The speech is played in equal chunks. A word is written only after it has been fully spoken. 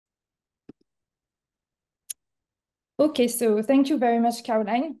Okay, so thank you very much,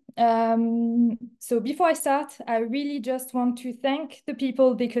 Caroline. So before I start, I really just want to thank the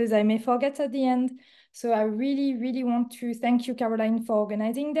people because I may forget at the end. So I really, really want to thank you, Caroline, for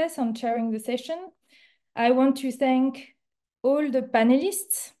organizing this and chairing the session. I want to thank all the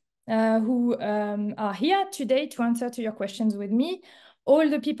panelists who are here today to answer to your questions with me, all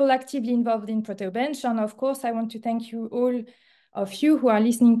the people actively involved in ProteoBench, and of course, I want to thank you all of you who are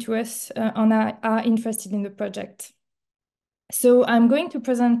listening to us and are interested in the project. So I'm going to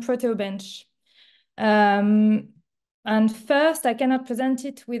present ProteoBench. And first, I cannot present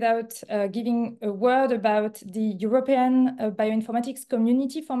it without giving a word about the European bioinformatics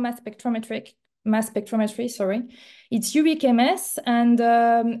community for mass spectrometry, sorry. It's EuBIC-MS, and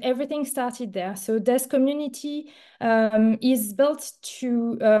everything started there. So this community is built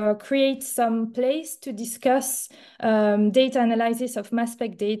to create some place to discuss data analysis of mass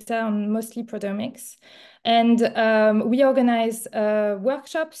spec data on mostly proteomics. And we organize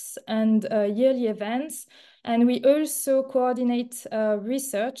workshops and yearly events. And we also coordinate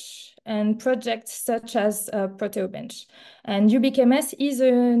research and projects such as ProteoBench. And EuBIC-MS is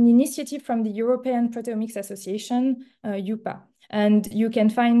an initiative from the European Proteomics Association, EUPA. And you can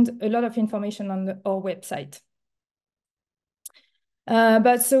find a lot of information on our website.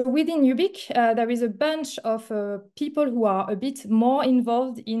 But so within EuBIC, there is a bunch of people who are a bit more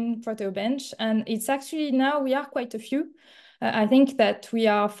involved in ProteoBench. And it's actually now we are quite a few. I think that we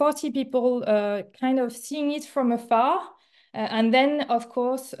are 40 people kind of seeing it from afar. And then, of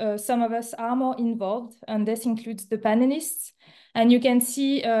course, some of us are more involved, and this includes the panelists. And you can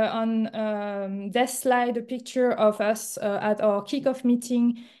see on this slide a picture of us at our kickoff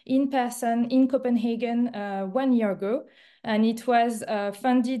meeting in person in Copenhagen 1 year ago. And it was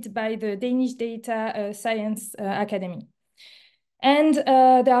funded by the Danish Data Science Academy. And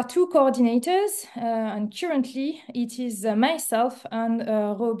there are two coordinators, and currently it is myself and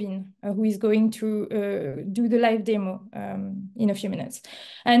Robin, who is going to do the live demo in a few minutes.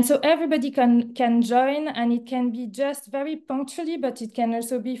 And so everybody can join, and it can be just very punctually, but it can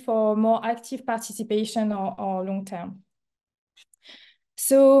also be for more active participation or long term.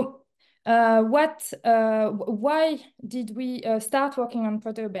 So why did we start working on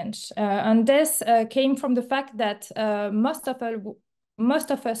ProteoBench? And this came from the fact that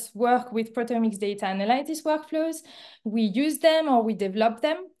most of us work with proteomics data analysis workflows. We use them or we develop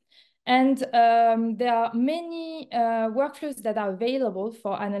them. And there are many workflows that are available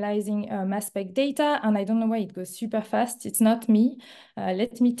for analyzing mass spec data. And I don't know why it goes super fast. It's not me.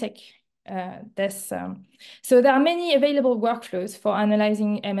 Let me take this. So there are many available workflows for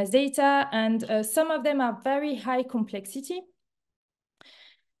analyzing MS data, and some of them are very high complexity.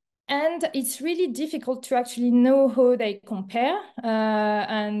 And it's really difficult to actually know how they compare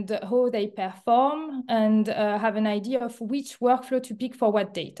and how they perform and have an idea of which workflow to pick for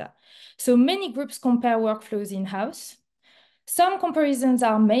what data. So many groups compare workflows in-house. Some comparisons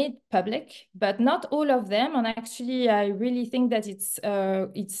are made public, but not all of them. And actually, I really think that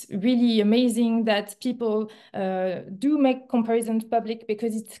it's really amazing that people do make comparisons public,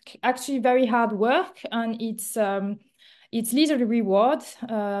 because it's actually very hard work, and it's little reward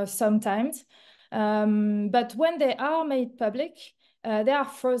sometimes. But when they are made public, they are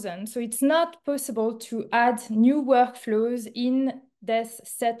frozen. So it's not possible to add new workflows in this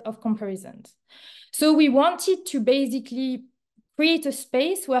set of comparisons. So we wanted to basically create a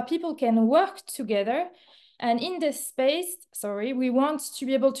space where people can work together. And in this space, we want to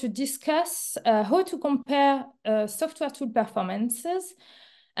be able to discuss how to compare software tool performances.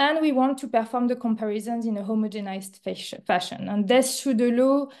 And we want to perform the comparisons in a homogenized fashion. And this should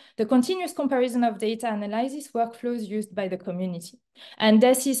allow the continuous comparison of data analysis workflows used by the community. And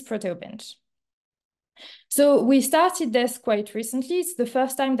this is ProteoBench. So we started this quite recently. It's the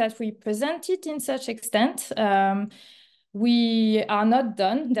first time that we present it in such extent. We are not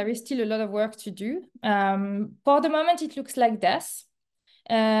done. There is still a lot of work to do. For the moment, it looks like this.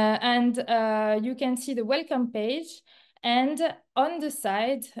 And you can see the welcome page. And on the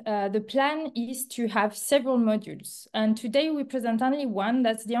side, the plan is to have several modules. And today we present only one.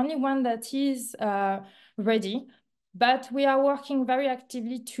 That's the only one that is ready. But we are working very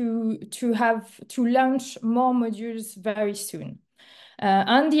actively to launch more modules very soon.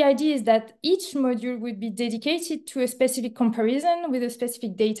 And the idea is that each module would be dedicated to a specific comparison with a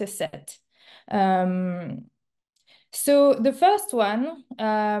specific data set. So the first one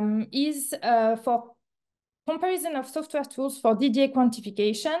is for comparison of software tools for DDA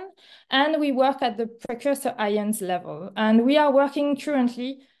quantification, and we work at the precursor ions level. And we are working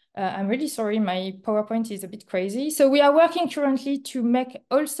currently, I'm really sorry, my PowerPoint is a bit crazy. So we are working currently to make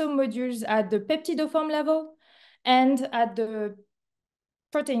also modules at the peptidoform level and at the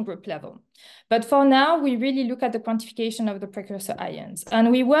protein group level. But for now, we really look at the quantification of the precursor ions. And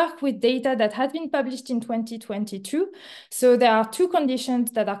we work with data that has been published in 2022. So there are two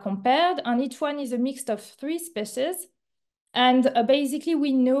conditions that are compared, and each one is a mix of 3 species. And basically,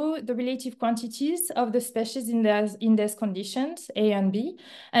 we know the relative quantities of the species in these conditions, A and B.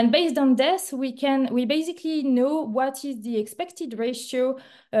 And based on this, we basically know what is the expected ratio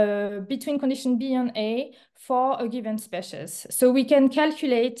between condition B and A for a given species. So we can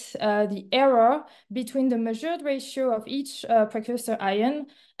calculate the error between the measured ratio of each precursor ion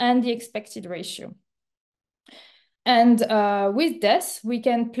and the expected ratio. And with this, we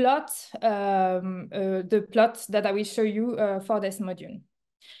can plot the plot that I will show you for this module.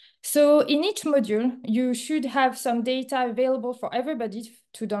 So in each module, you should have some data available for everybody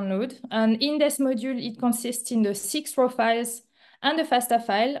to download. And in this module, it consists in the 6 raw files and the FASTA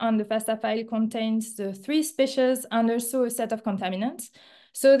file. And the FASTA file contains the 3 species and also a set of contaminants,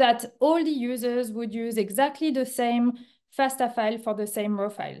 so that all the users would use exactly the same FASTA file for the same raw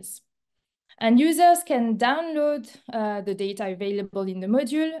files. And users can download the data available in the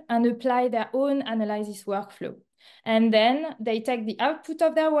module and apply their own analysis workflow. And then they take the output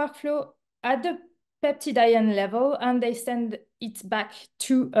of their workflow at the peptide ion level, and they send it back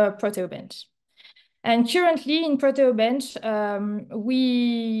to ProteoBench. And currently in ProteoBench,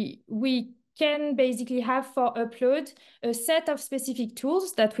 we can basically have for upload a set of specific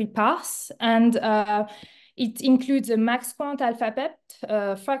tools that we parse, and it includes a MaxQuant AlphaPept,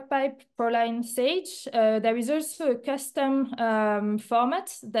 FracPipe, Proline, Sage. There is also a custom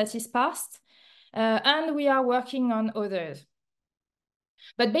format that is parsed, and we are working on others.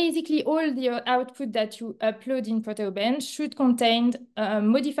 But basically, all the output that you upload in ProteoBench should contain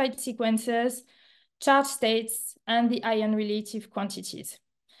modified sequences, charge states, and the ion relative quantities.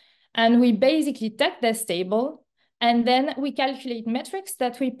 And we basically take this table, and then we calculate metrics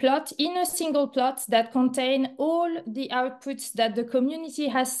that we plot in a single plot that contain all the outputs that the community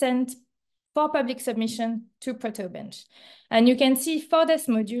has sent for public submission to ProteoBench. And you can see for this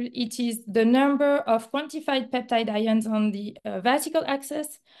module, it is the number of quantified peptide ions on the vertical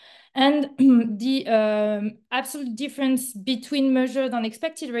axis, and the absolute difference between measured and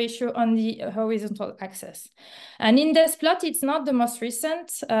expected ratio on the horizontal axis. And in this plot, it's not the most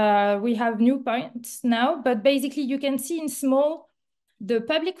recent. We have new points now, but basically you can see in small the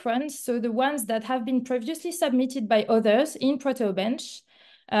public runs, so the ones that have been previously submitted by others in ProteoBench.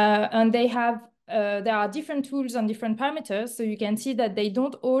 And they have, there are different tools and different parameters, so you can see that they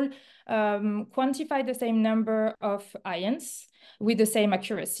don't all quantify the same number of ions with the same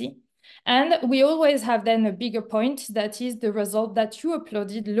accuracy. And we always have then a bigger point that is the result that you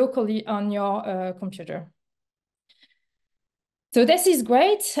uploaded locally on your computer. So this is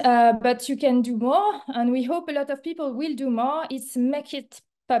great, but you can do more, and we hope a lot of people will do more. It's make it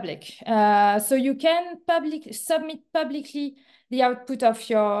public. So you can submit publicly the output of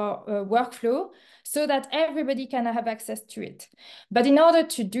your workflow so that everybody can have access to it. But in order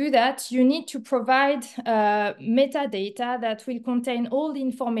to do that, you need to provide metadata that will contain all the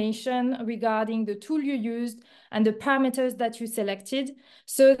information regarding the tool you used and the parameters that you selected,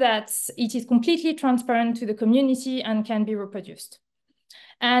 so that it is completely transparent to the community and can be reproduced.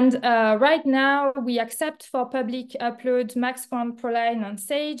 And right now, we accept for public upload MaxQuant, Proline, and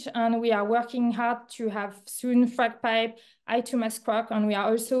Sage, and we are working hard to have soon FracPipe, I2MaxQuark, and we are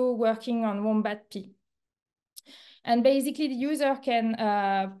also working on Wombat-P. And basically, the user can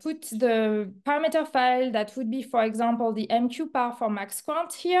put the parameter file that would be, for example, the MQ-par for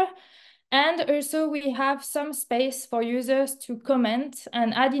MaxQuant here. And also we have some space for users to comment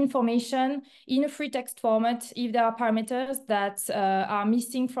and add information in a free text format if there are parameters that are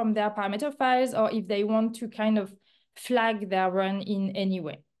missing from their parameter files, or if they want to kind of flag their run in any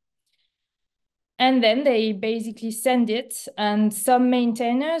way. And then they basically send it, and some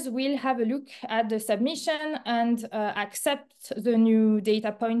maintainers will have a look at the submission and accept the new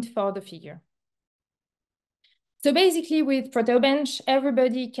data point for the figure. So basically with ProteoBench,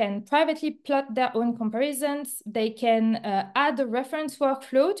 everybody can privately plot their own comparisons. They can add a reference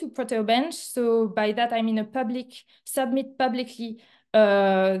workflow to ProteoBench. So by that, I mean submit publicly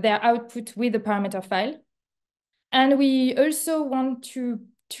their output with the parameter file. And we also want to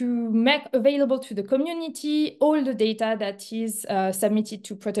make available to the community all the data that is submitted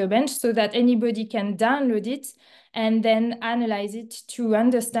to ProteoBench, so that anybody can download it and then analyze it to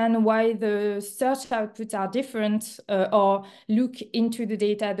understand why the search outputs are different, or look into the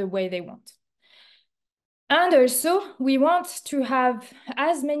data the way they want. And also, we want to have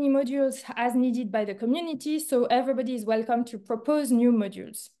as many modules as needed by the community, so everybody is welcome to propose new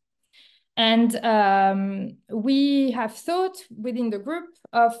modules. And we have thought within the group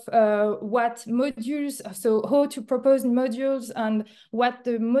of what modules, so how to propose modules and what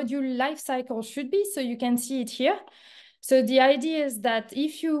the module life cycle should be. So you can see it here. So the idea is that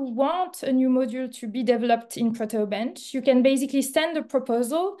if you want a new module to be developed in ProteoBench, you can basically send a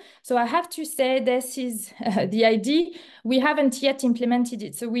proposal. So I have to say this is the idea. We haven't yet implemented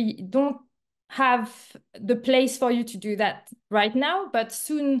it. So we don't have the place for you to do that right now, but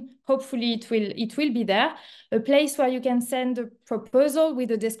soon, hopefully it will be there. A place where you can send a proposal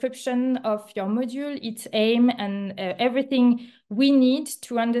with a description of your module, its aim, and everything we need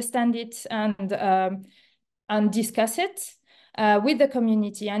to understand it and discuss it with the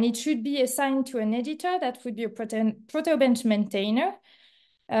community. And it should be assigned to an editor that would be a ProteoBench maintainer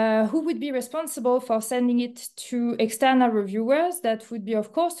who would be responsible for sending it to external reviewers that would be,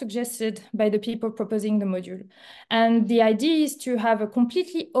 of course, suggested by the people proposing the module. And the idea is to have a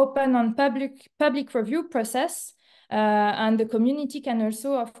completely open and public review process. And the community can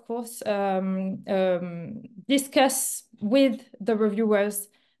also, of course, discuss with the reviewers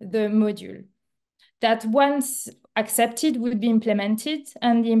the module. That once accepted would be implemented,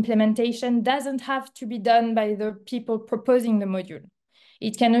 and the implementation doesn't have to be done by the people proposing the module.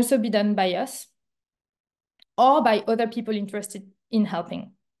 It can also be done by us or by other people interested in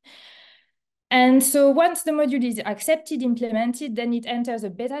helping. And so once the module is accepted, implemented, then it enters a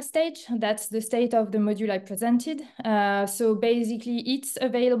beta stage. That's the state of the module I presented. So basically it's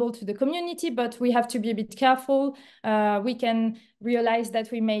available to the community, but we have to be a bit careful. We can realize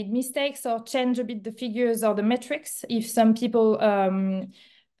that we made mistakes or change a bit the figures or the metrics if some people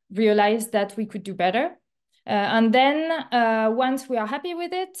realize that we could do better. And then once we are happy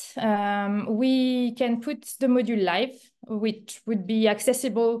with it, we can put the module live, which would be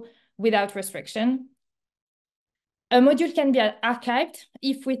accessible without restriction. A module can be archived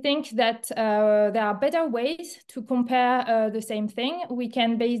if we think that there are better ways to compare the same thing. We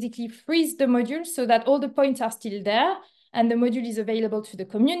can basically freeze the module so that all the points are still there and the module is available to the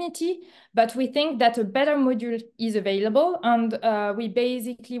community, but we think that a better module is available and we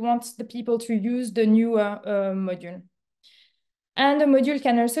basically want the people to use the newer module. And the module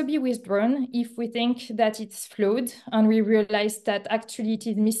can also be withdrawn if we think that it's flawed and we realize that actually it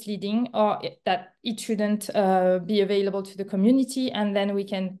is misleading or that it shouldn't be available to the community, and then we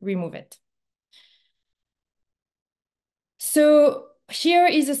can remove it. So here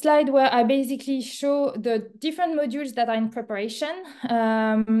is a slide where I basically show the different modules that are in preparation.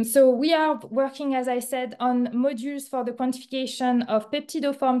 So we are working, as I said, on modules for the quantification of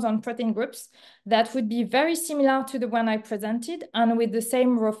peptidoforms on protein groups that would be very similar to the one I presented and with the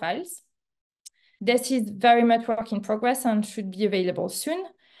same raw files. This is very much work in progress and should be available soon.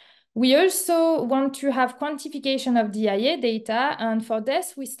 We also want to have quantification of DIA data, and for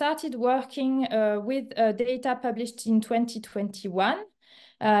this, we started working with data published in 2021,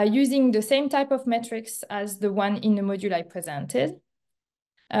 using the same type of metrics as the one in the module I presented.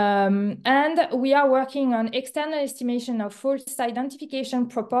 And we are working on external estimation of false identification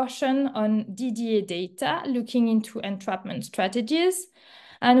proportion on DDA data, looking into entrapment strategies.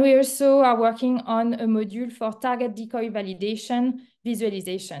 And we also are working on a module for target decoy validation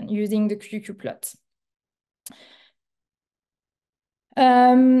visualization using the QQ plot.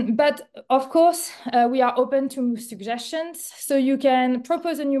 But of course, we are open to suggestions. So you can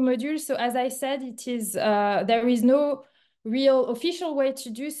propose a new module. So as I said, it is there is no real official way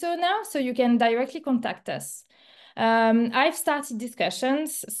to do so now. So you can directly contact us. I've started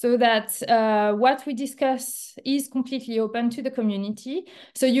discussions so that what we discuss is completely open to the community.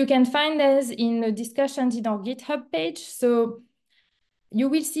 So you can find us in the discussions in our GitHub page. So you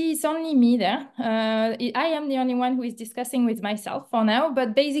will see it's only me there. I am the only one who is discussing with myself for now,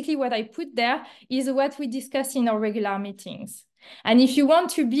 but basically what I put there is what we discuss in our regular meetings. And if you want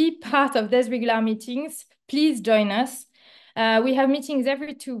to be part of those regular meetings, please join us. We have meetings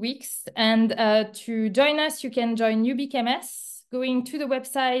every 2 weeks, and to join us, you can join EuBIC-MS, going to the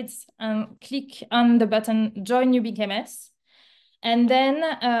website and click on the button Join EuBIC-MS. And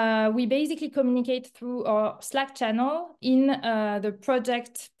then we basically communicate through our Slack channel in the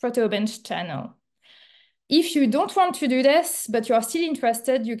project ProteoBench channel. If you don't want to do this, but you are still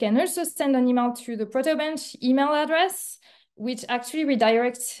interested, you can also send an email to the ProteoBench email address, which actually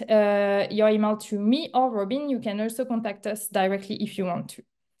redirects your email to me or Robin. You can also contact us directly if you want to.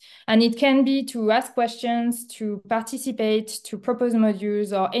 And it can be to ask questions, to participate, to propose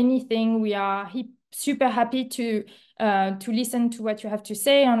modules, or anything. We are super happy to listen to what you have to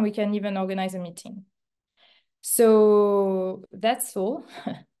say, and we can even organize a meeting. So that's all.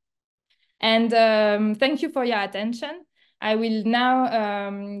 And thank you for your attention. I will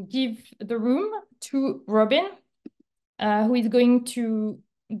now give the room to Robin, who is going to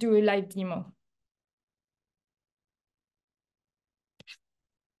do a live demo.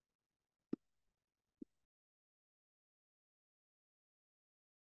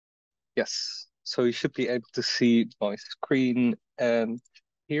 Yes, so you should be able to see my screen and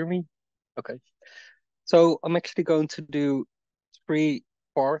hear me. Okay, so I'm actually going to do three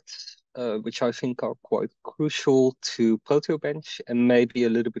parts, which I think are quite crucial to ProteoBench and maybe a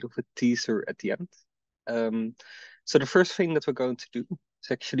little bit of a teaser at the end. So the first thing that we're going to do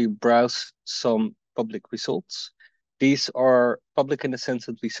is actually browse some public results. These are public in the sense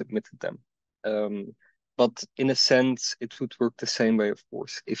that we submitted them. But in a sense, it would work the same way, of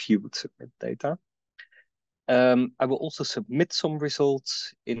course, if you would submit data. I will also submit some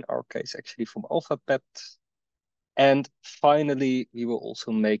results, in our case, actually from AlphaPet. And finally, we will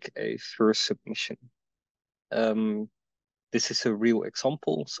also make a first submission. This is a real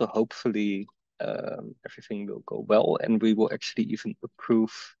example, so hopefully everything will go well, and we will actually even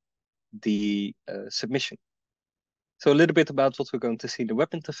approve the submission. So a little bit about what we're going to see in the web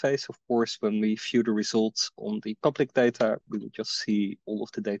interface. Of course, when we view the results on the public data, we will just see all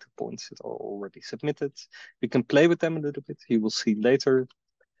of the data points that are already submitted. We can play with them a little bit. You will see later.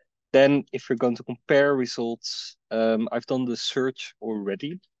 Then if we're going to compare results, I've done the search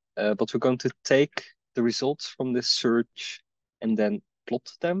already, but we're going to take the results from this search and then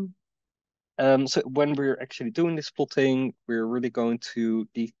plot them. So when we're actually doing this plotting, we're really going to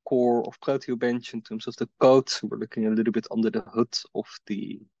the core of ProteoBench in terms of the code. So we're looking a little bit under the hood of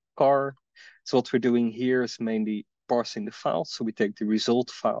the car. So what we're doing here is mainly parsing the files. So we take the result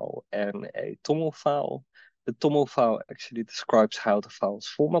file and a TOML file. The TOML file actually describes how the file is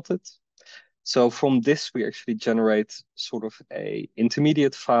formatted. So from this, we actually generate sort of a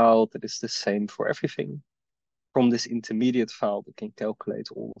intermediate file that is the same for everything. From this intermediate file, we can calculate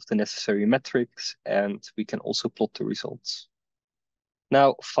all of the necessary metrics, and we can also plot the results.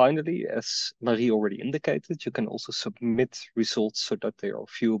 Now, finally, as Marie already indicated, you can also submit results so that they are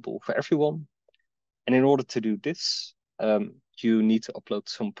viewable for everyone. And in order to do this, you need to upload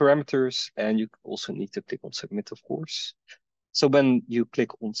some parameters, and you also need to click on submit, of course. So when you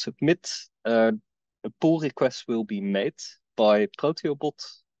click on submit, a pull request will be made by ProteoBot.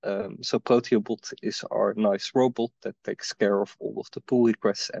 So ProteoBot is our nice robot that takes care of all of the pull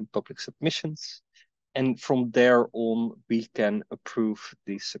requests and public submissions. And from there on, we can approve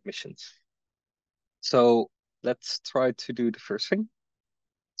these submissions. So let's try to do the first thing.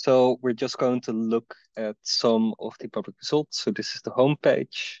 So we're just going to look at some of the public results. So this is the home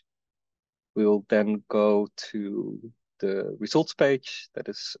page. We'll then go to the results page that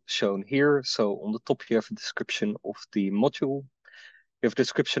is shown here. So on the top, you have a description of the module. You have a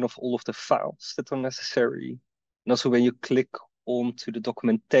description of all of the files that are necessary. And also when you click onto the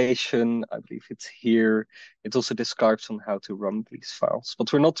documentation, I believe it's here, it also describes on how to run these files.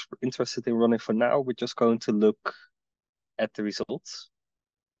 But we're not interested in running for now. We're just going to look at the results,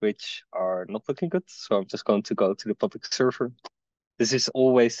 which are not looking good. So I'm just going to go to the public server. This is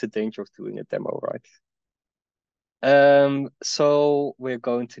always the danger of doing a demo, right? So we're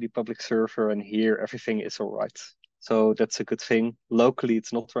going to the public server, and here everything is all right. So that's a good thing. Locally,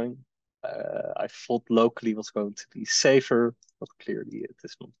 it's not running. I thought locally was going to be safer, but clearly it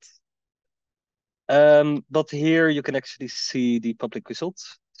is not. But here you can actually see the public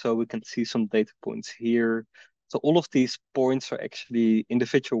results. So we can see some data points here. So all of these points are actually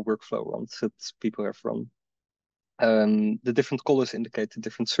individual workflow runs that people have run. The different colors indicate the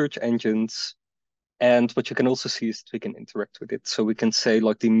different search engines. And what you can also see is that we can interact with it. So we can say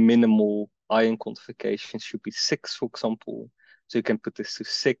like the minimal ion quantification should be 6, for example. So you can put this to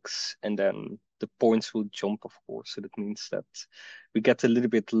 6, and then the points will jump, of course. So that means that we get a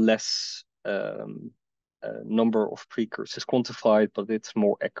little bit less number of precursors quantified, but it's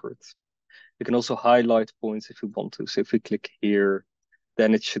more accurate. You can also highlight points if you want to. So if we click here,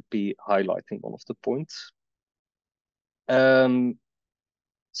 then it should be highlighting one of the points.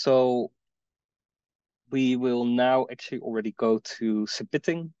 So we will now actually already go to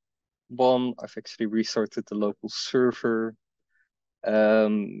submitting one. I've actually restarted the local server.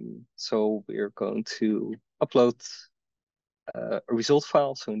 So we are going to upload a result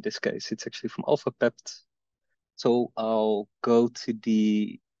file. So in this case, it's actually from AlphaPet. So I'll go to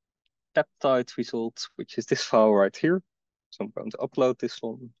the peptide results, which is this file right here. So I'm going to upload this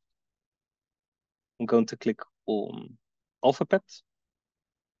one. I'm going to click on AlphaPet.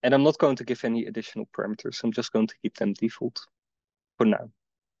 And I'm not going to give any additional parameters. I'm just going to keep them default for now.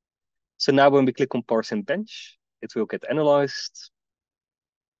 So now when we click on parse and bench, it will get analyzed.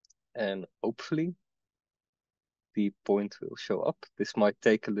 And hopefully the point will show up. This might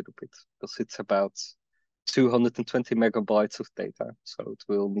take a little bit because it's about 220 megabytes of data, so it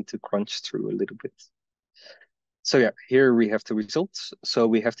will need to crunch through a little bit. So yeah, here we have the results. So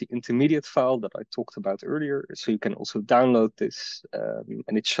we have the intermediate file that I talked about earlier. So you can also download this,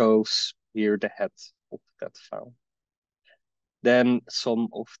 and it shows here the head of that file. Then some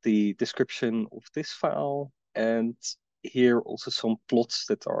of the description of this file, and here also some plots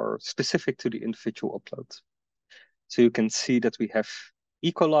that are specific to the individual upload. So you can see that we have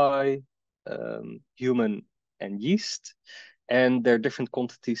E. coli, human, and yeast, and there are different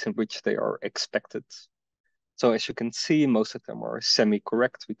quantities in which they are expected. So as you can see, most of them are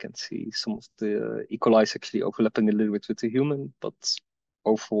semi-correct. We can see some of the E. coli is actually overlapping a little bit with the human, but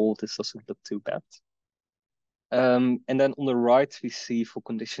overall, this doesn't look too bad. And then on the right, we see for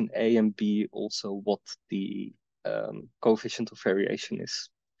condition A and B also what the coefficient of variation is.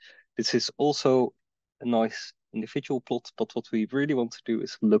 This is also a nice individual plot, but what we really want to do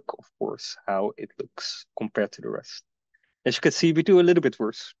is look, of course, how it looks compared to the rest. As you can see, we do a little bit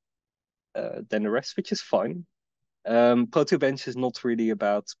worse than the rest, which is fine. ProteoBench is not really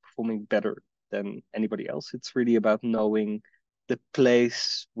about performing better than anybody else. It's really about knowing the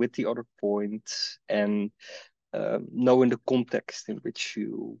place with the other points and knowing the context in which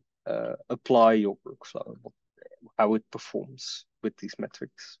you apply your workflow, how it performs with these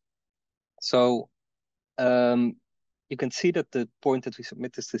metrics. So you can see that the point that we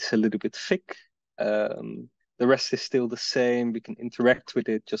submit is a little bit thick. The rest is still the same. We can interact with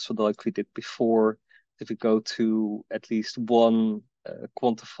it just like we did before. If we go to at least one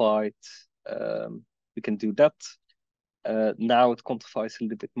quantified, we can do that. Now it quantifies a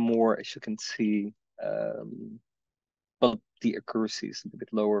little bit more, as you can see, but the accuracy is a little bit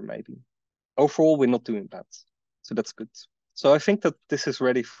lower maybe. Overall, we're not doing bad, so that's good. So I think that this is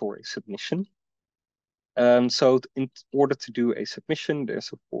ready for a submission. So in order to do a submission,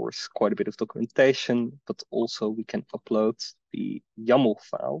 there's of course quite a bit of documentation, but also we can upload the YAML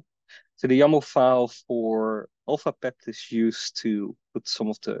file. So the YAML file for AlphaPet is used to put some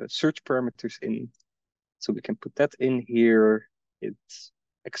of the search parameters in. So we can put that in here. It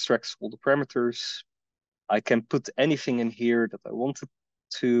extracts all the parameters. I can put anything in here that I wanted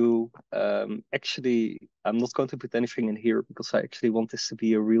to. Actually, I'm not going to put anything in here because I actually want this to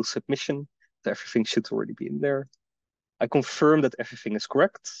be a real submission. So everything should already be in there. I confirm that everything is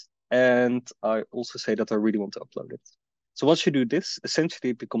correct. And I also say that I really want to upload it. So once you do this,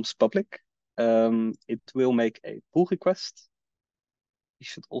 essentially it becomes public. It will make a pull request. You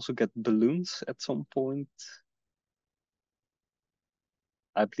should also get balloons at some point.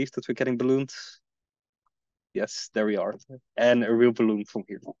 I believe that we're getting balloons. Yes, there we are. And a real balloon from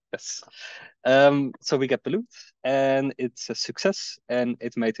here. Yes. So we get balloons and it's a success and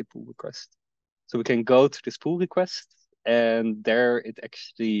it made a pull request. So we can go to this pull request and there it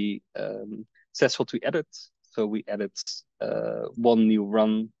actually says what we added. So we added one new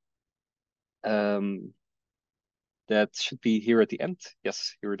run that should be here at the end.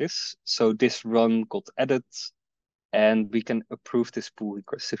 Yes, here it is. So this run got added and we can approve this pull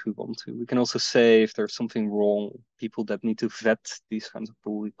request if we want to. We can also say if there's something wrong, people that need to vet these kinds of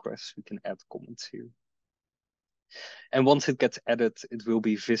pull requests, we can add comments here. And once it gets added, it will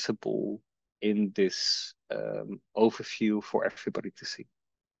be visible in this overview for everybody to see.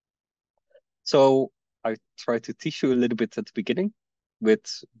 So I try to teach you a little bit at the beginning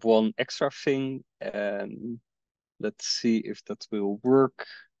with one extra thing, and let's see if that will work.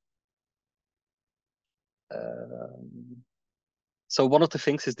 So one of the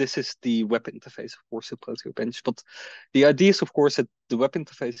things is this is the web interface, of course, of ProteoBench. But the idea is, of course, that the web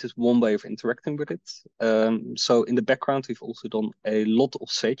interface is one way of interacting with it. So in the background, we've also done a lot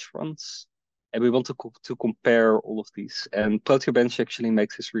of Sage runs. And we want to compare all of these. And ProteoBench actually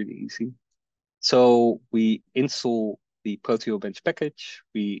makes this really easy. So we install the ProteoBench package.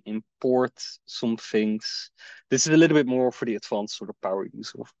 We import some things. This is a little bit more for the advanced sort of power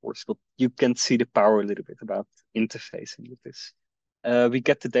user, of course. But you can see the power a little bit about interfacing with this. We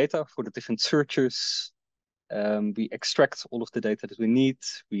get the data for the different searches. We extract all of the data that we need.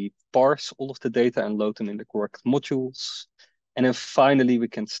 We parse all of the data and load them in the correct modules. And then finally, we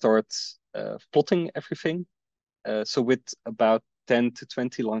can start plotting everything. So with about 10 to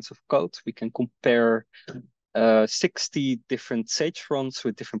 20 lines of code, we can compare 60 different Sage runs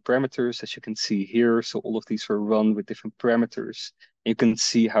with different parameters, as you can see here. So all of these are run with different parameters. You can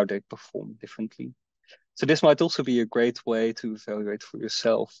see how they perform differently. So this might also be a great way to evaluate for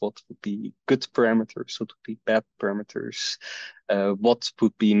yourself what would be good parameters, what would be bad parameters, what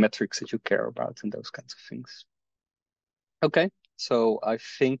would be metrics that you care about, and those kinds of things. Okay, so I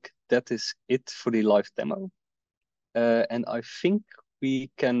think that is it for the live demo. And I think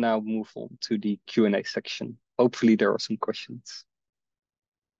we can now move on to the Q&A section. Hopefully there are some questions.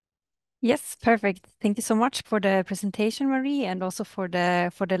 Yes, perfect. Thank you so much for the presentation, Marie, and also for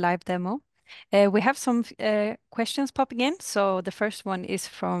the live demo. We have some questions popping in. So the first one is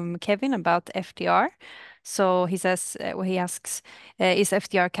from Kevin about FDR. So he says, he asks, is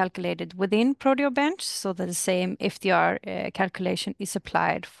FDR calculated within ProteoBench so that the same FDR calculation is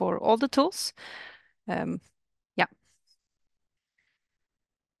applied for all the tools? Yeah.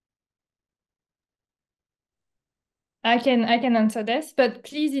 I can answer this, but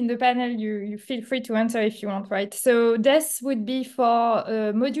please in the panel you feel free to answer if you want, right? So this would be for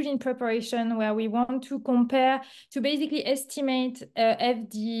a module in preparation where we want to compare to basically estimate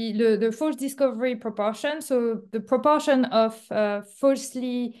the false discovery proportion, so the proportion of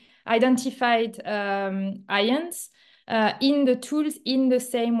falsely identified ions in the tools in the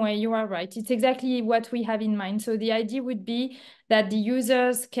same way. You are right. It's exactly what we have in mind. So the idea would be that the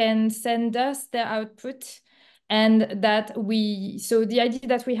users can send us their output, and that so the idea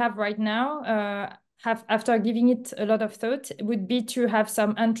that we have right now, after giving it a lot of thought, would be to have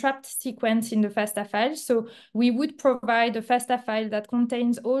some untrapped sequence in the FASTA file. So we would provide a FASTA file that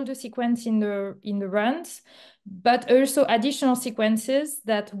contains all the sequence in the runs, but also additional sequences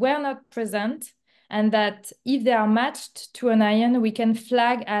that were not present, and that if they are matched to an ion, we can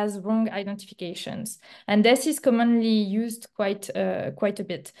flag as wrong identifications. And this is commonly used quite a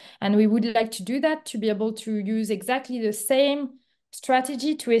bit. And we would like to do that to be able to use exactly the same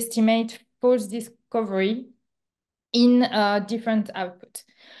strategy to estimate false discovery in different output.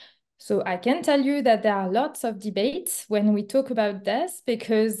 So I can tell you that there are lots of debates when we talk about this,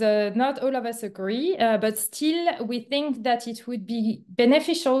 because not all of us agree, but still we think that it would be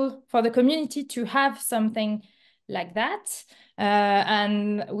beneficial for the community to have something like that.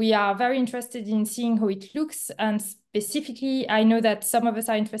 And we are very interested in seeing how it looks. And specifically, I know that some of us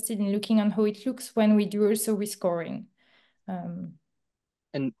are interested in looking on how it looks when we do also rescoring.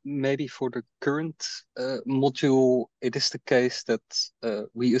 And maybe for the current module, it is the case that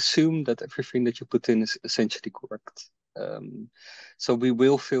we assume that everything that you put in is essentially correct. So we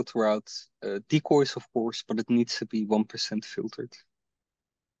will filter out decoys, of course, but it needs to be 1% filtered.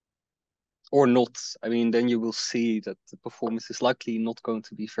 Or not. I mean, then you will see that the performance is likely not going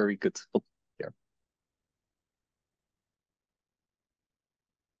to be very good. But yeah.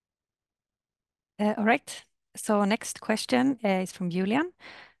 All right. So next question is from Julian.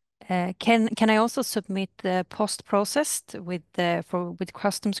 Can I also submit the post-processed with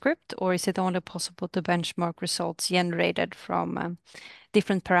custom script, or is it only possible to benchmark results generated from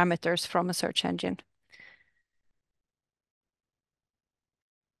different parameters from a search engine?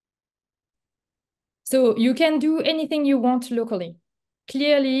 So you can do anything you want locally.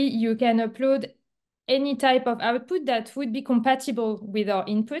 Clearly, you can upload any type of output that would be compatible with our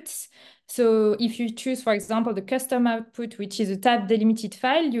inputs. So if you choose, for example, the custom output, which is a tab delimited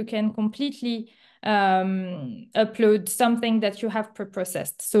file, you can completely upload something that you have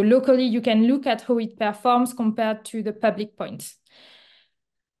pre-processed. So locally, you can look at how it performs compared to the public points.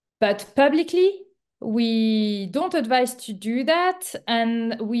 But publicly, we don't advise to do that,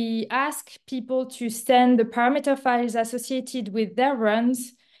 and we ask people to send the parameter files associated with their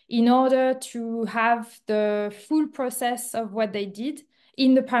runs in order to have the full process of what they did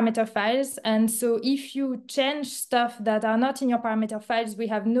in the parameter files. And so if you change stuff that are not in your parameter files, we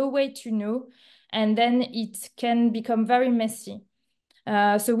have no way to know, and then it can become very messy.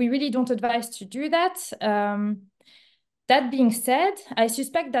 So we really don't advise to do that. That being said, I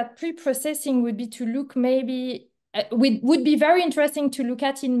suspect that pre-processing would be to look maybe, would be very interesting to look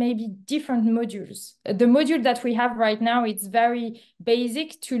at in maybe different modules. The module that we have right now, it's very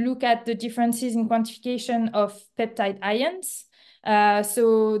basic to look at the differences in quantification of peptide ions.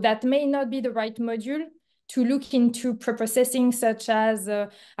 So that may not be the right module to look into pre-processing, such as,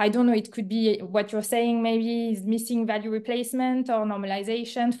 I don't know, it could be what you're saying, maybe is missing value replacement or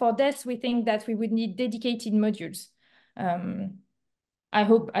normalization. For this, we think that we would need dedicated modules. I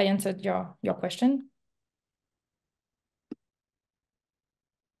hope I answered your question.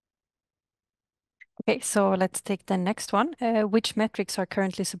 Okay, so let's take the next one. Which metrics are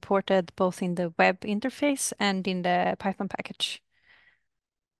currently supported both in the web interface and in the Python package?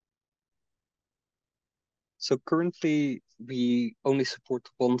 So currently we only support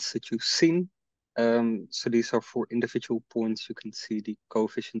the ones that you've seen. So these are for individual points. You can see the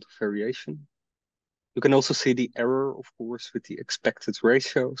coefficient of variation. You can also see the error, of course, with the expected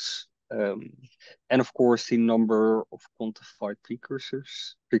ratios. And of course, the number of quantified precursor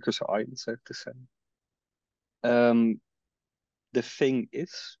ions, I have to say. the thing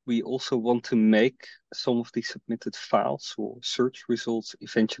is, we also want to make some of the submitted files or search results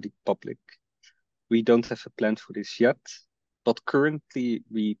eventually public. We don't have a plan for this yet, but currently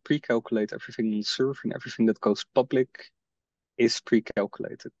we pre-calculate everything on the server, and everything that goes public is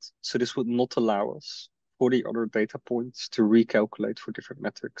pre-calculated. So this would not allow us for the other data points to recalculate for different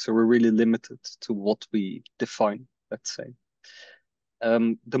metrics. So we're really limited to what we define, let's say.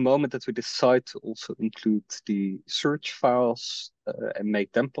 The moment that we decide to also include the search files and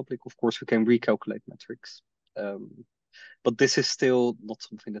make them public, of course, we can recalculate metrics. But this is still not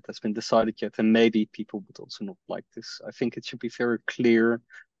something that has been decided yet, and maybe people would also not like this. I think it should be very clear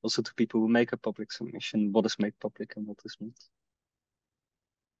also to people who make a public submission what is made public and what is not.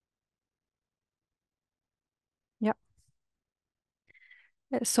 Yeah.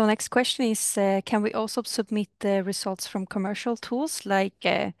 So next question is, can we also submit the results from commercial tools like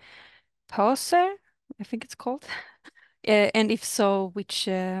Parser, I think it's called? And if so,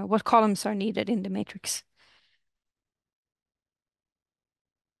 what columns are needed in the matrix?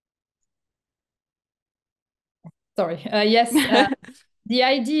 Sorry. Yes. The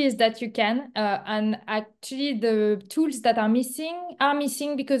idea is that you can, and actually the tools that are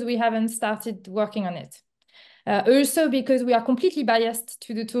missing because we haven't started working on it. Also because we are completely biased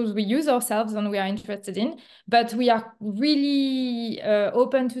to the tools we use ourselves and we are interested in, but we are really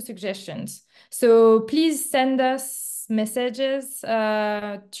open to suggestions. So please send us messages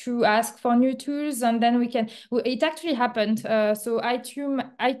to ask for new tools, and then we can. It actually happened. So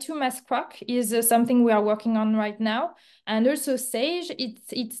i2mascroc is something we are working on right now, and also Sage.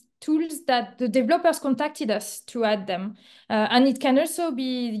 It's tools that the developers contacted us to add them. And it can also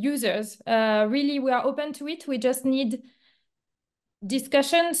be users. Really, we are open to it. We just need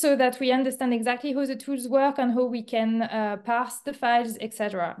discussion so that we understand exactly how the tools work and how we can parse the files,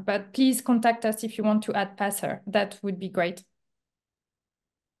 etc. But please contact us if you want to add Parser. That would be great.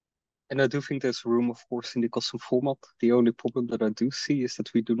 And I do think there's room, of course, in the custom format. The only problem that I do see is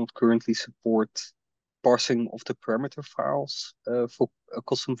that we do not currently support parsing of the parameter files for a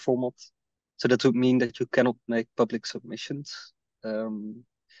custom format. So that would mean that you cannot make public submissions.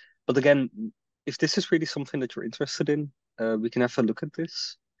 But again, if this is really something that you're interested in, we can have a look at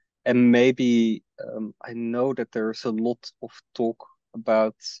this. And maybe I know that there's a lot of talk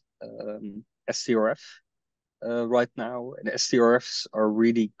about STRF right now, and STRFs are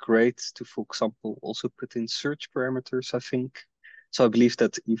really great to, for example, also put in search parameters, I think. So I believe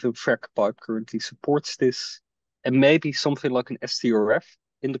that even FracPipe currently supports this, and maybe something like an STRF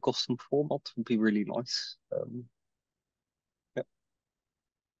in the custom format would be really nice. Yeah.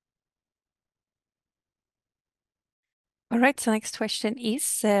 All right, so next question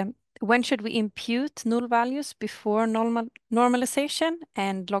is, when should we impute null values before normalization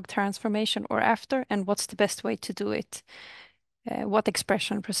and log transformation or after? And what's the best way to do it? What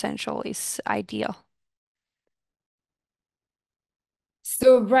expression potential is ideal?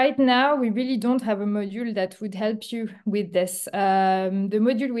 So right now, we really don't have a module that would help you with this. The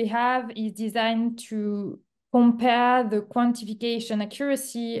module we have is designed to compare the quantification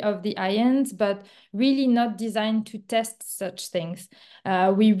accuracy of the INs, but really not designed to test such things.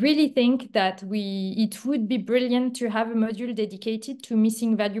 We really think that it would be brilliant to have a module dedicated to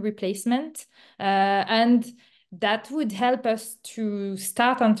missing value replacement, and that would help us to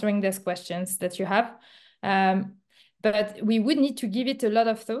start answering these questions that you have. But we would need to give it a lot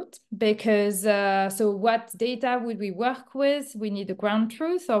of thought because so what data would we work with? We need a ground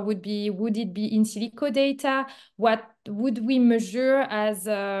truth, or would it be in silico data? What would we measure as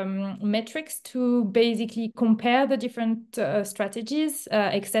metrics to basically compare the different strategies,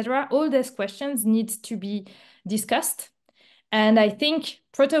 etc.? All these questions need to be discussed. And I think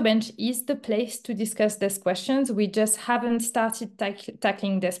ProteoBench is the place to discuss these questions. We just haven't started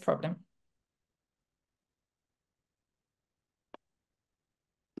tackling this problem.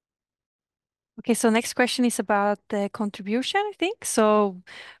 Okay, so next question is about the contribution, I think. So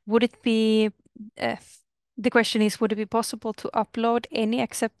would it be, the question is, would it be possible to upload any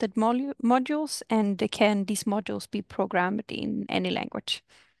accepted modules, and can these modules be programmed in any language?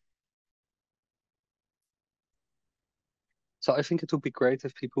 So I think it would be great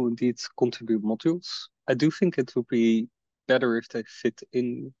if people indeed contribute modules. I do think it would be better if they fit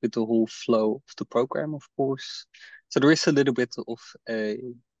in with the whole flow of the program, of course. So there is a little bit of a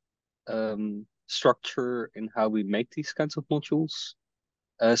structure in how we make these kinds of modules.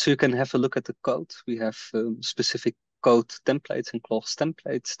 So you can have a look at the code. We have specific code templates and class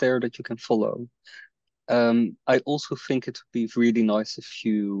templates there that you can follow. I also think it would be really nice if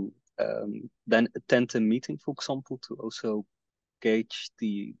you then attend a meeting, for example, to also gauge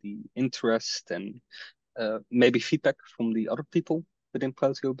the interest and maybe feedback from the other people within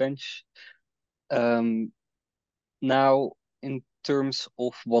ProteoBench. Now, in terms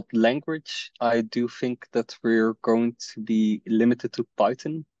of what language, I do think that we're going to be limited to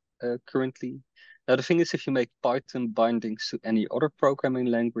Python currently. Now, the thing is, if you make Python bindings to any other programming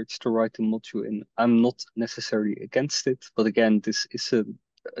language to write the module in, I'm not necessarily against it. But again, this is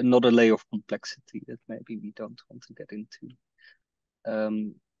another layer of complexity that maybe we don't want to get into.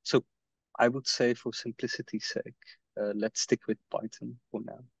 So I would say for simplicity's sake, let's stick with Python for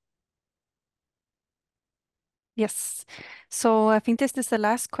now. Yes. So I think this is the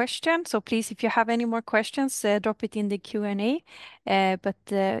last question. So please, if you have any more questions, drop it in the Q&A. But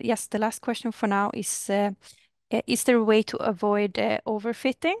yes, the last question for now is there a way to avoid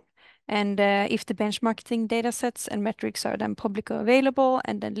overfitting? And if the benchmarking datasets and metrics are then publicly available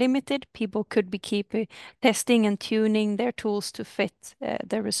and then limited, people could be testing and tuning their tools to fit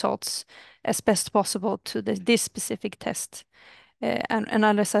the results as best possible to this specific test. And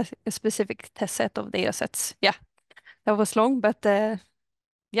analyze a specific test set of data sets. Yeah, that was long, but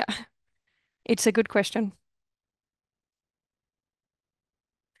yeah, it's a good question.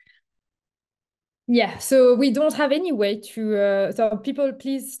 Yeah, so we don't have any way to, so people,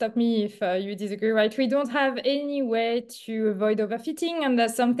 please stop me if you disagree, right? We don't have any way to avoid overfitting, and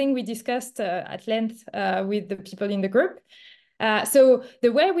that's something we discussed at length with the people in the group. So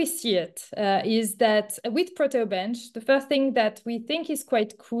the way we see it is that with ProteoBench, the first thing that we think is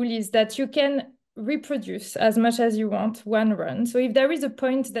quite cool is that you can reproduce as much as you want one run. So if there is a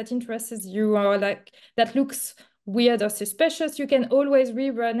point that interests you or like that looks weird or suspicious, you can always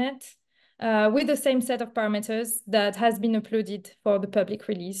rerun it with the same set of parameters that has been uploaded for the public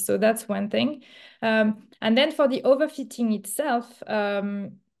release. So that's one thing. And then for the overfitting itself,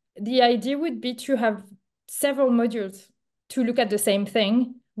 the idea would be to have several modules to look at the same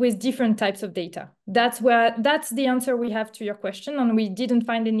thing with different types of data. That's the answer we have to your question, and we didn't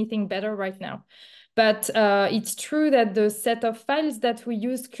find anything better right now. But it's true that the set of files that we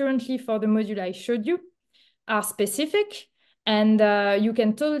use currently for the module I showed you are specific, and you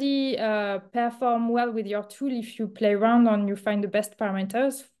can totally perform well with your tool if you play around and you find the best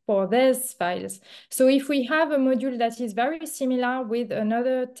parameters for these files. So if we have a module that is very similar with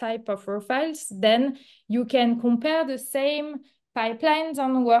another type of raw files, then you can compare the same pipelines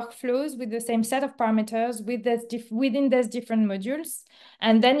and workflows with the same set of parameters within these different modules.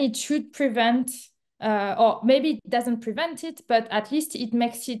 And then it should prevent, or maybe it doesn't prevent it, but at least it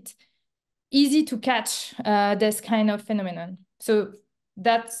makes it easy to catch this kind of phenomenon. So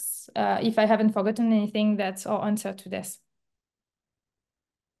that's, if I haven't forgotten anything, that's our answer to this.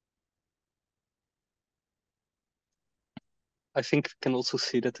 I think you can also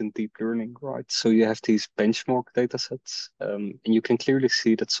see that in deep learning, right? So you have these benchmark data sets, and you can clearly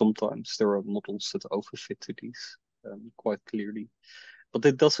see that sometimes there are models that overfit to these quite clearly. But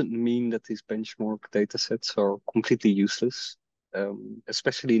it doesn't mean that these benchmark data sets are completely useless,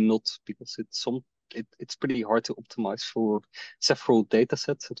 especially not because it's pretty hard to optimize for several data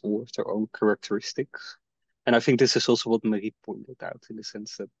sets that all have their own characteristics. And I think this is also what Marie pointed out in the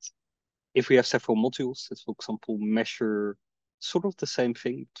sense that if we have several modules that, for example, measure sort of the same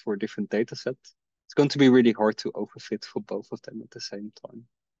thing for a different data set, it's going to be really hard to overfit for both of them at the same time.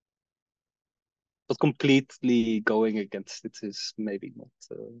 But completely going against it is maybe not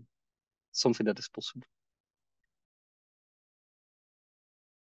something that is possible.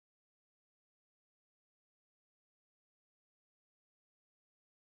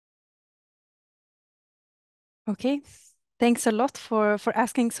 Okay, thanks a lot for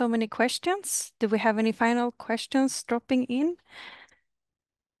asking so many questions. Do we have any final questions dropping in?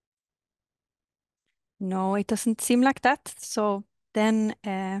 No, it doesn't seem like that. So then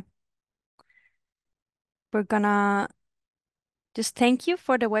we're gonna just thank you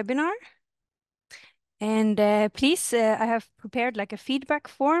for the webinar. And please, I have prepared like a feedback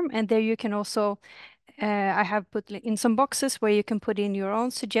form, and there you can also, I have put in some boxes where you can put in your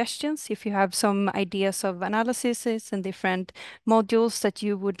own suggestions if you have some ideas of analyses and different modules that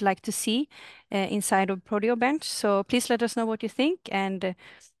you would like to see inside of ProteoBench. So please let us know what you think and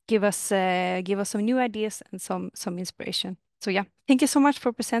give us some new ideas and some inspiration. So yeah, thank you so much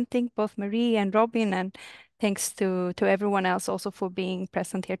for presenting, both Marie and Robin, and thanks to everyone else also for being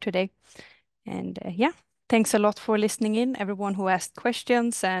present here today. And yeah, thanks a lot for listening in, everyone who asked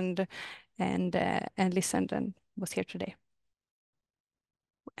questions and listened and was here today.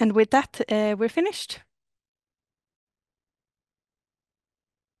 And with that, we're finished.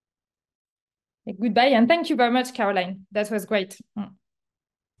 Goodbye, and thank you very much, Caroline. That was great.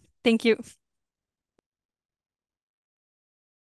 Thank you.